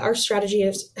think our strategy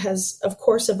has, of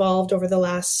course, evolved over the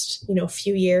last,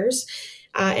 few years.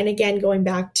 And again, going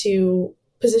back to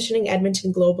positioning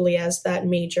Edmonton globally as that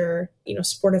major,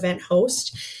 sport event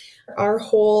host. Our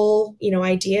whole,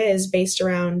 idea is based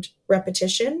around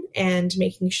repetition and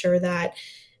making sure that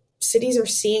cities are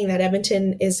seeing that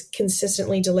Edmonton is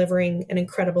consistently delivering an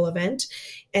incredible event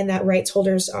and that rights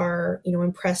holders are,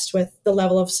 impressed with the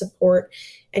level of support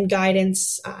and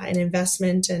guidance and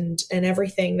investment and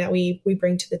everything that we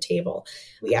bring to the table.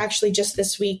 We actually just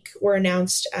this week were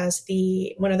announced as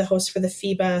one of the hosts for the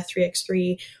FIBA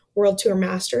 3x3 World Tour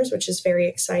Masters, which is very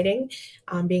exciting,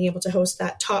 being able to host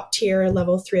that top tier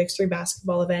level 3x3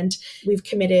 basketball event. We've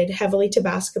committed heavily to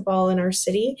basketball in our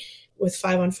city with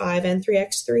 5-on-5 and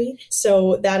 3x3.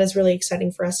 So that is really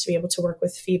exciting for us to be able to work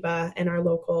with FIBA and our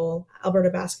local Alberta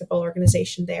basketball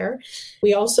organization there.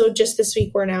 We also just this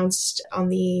week were announced on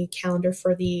the calendar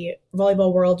for the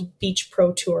Volleyball World Beach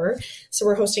Pro Tour. So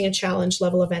we're hosting a challenge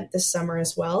level event this summer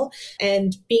as well.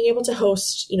 And being able to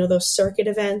host, those circuit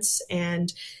events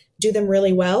and do them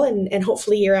really well and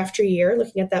hopefully year after year,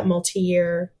 looking at that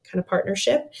multi-year kind of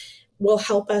partnership will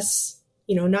help us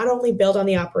not only build on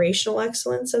the operational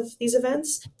excellence of these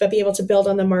events, but be able to build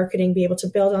on the marketing, be able to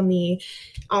build on the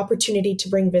opportunity to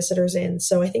bring visitors in.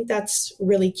 So I think that's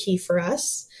really key for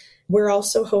us. We're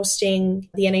also hosting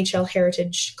the NHL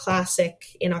Heritage Classic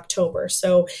in October.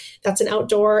 So that's an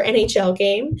outdoor NHL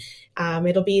game.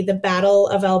 It'll be the Battle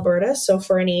of Alberta. So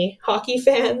for any hockey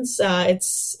fans,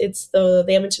 it's the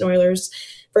Edmonton Oilers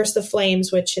versus the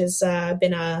Flames, which has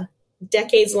been a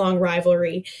decades-long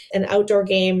rivalry. An outdoor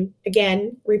game,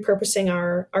 again, repurposing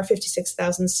our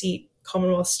 56,000-seat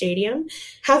Commonwealth Stadium,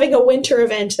 having a winter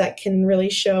event that can really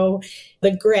show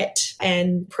the grit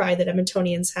and pride that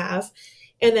Edmontonians have.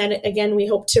 And then, again, we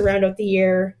hope to round out the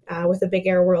year with a Big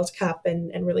Air World Cup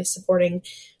and really supporting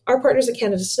our partners at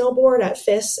Canada Snowboard, at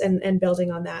FIS, and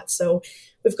building on that. So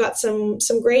we've got some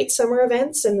great summer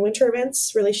events and winter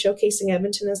events really showcasing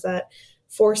Edmonton as that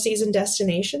four-season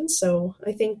destination. So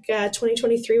I think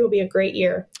 2023 will be a great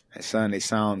year. It certainly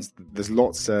sounds. There's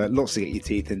lots to get your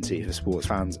teeth into for sports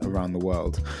fans around the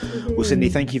world. Mm-hmm. Well, Cindy,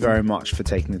 thank you very much for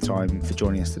taking the time for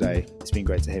joining us today. It's been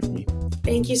great to hear from you.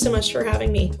 Thank you so much for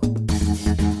having me.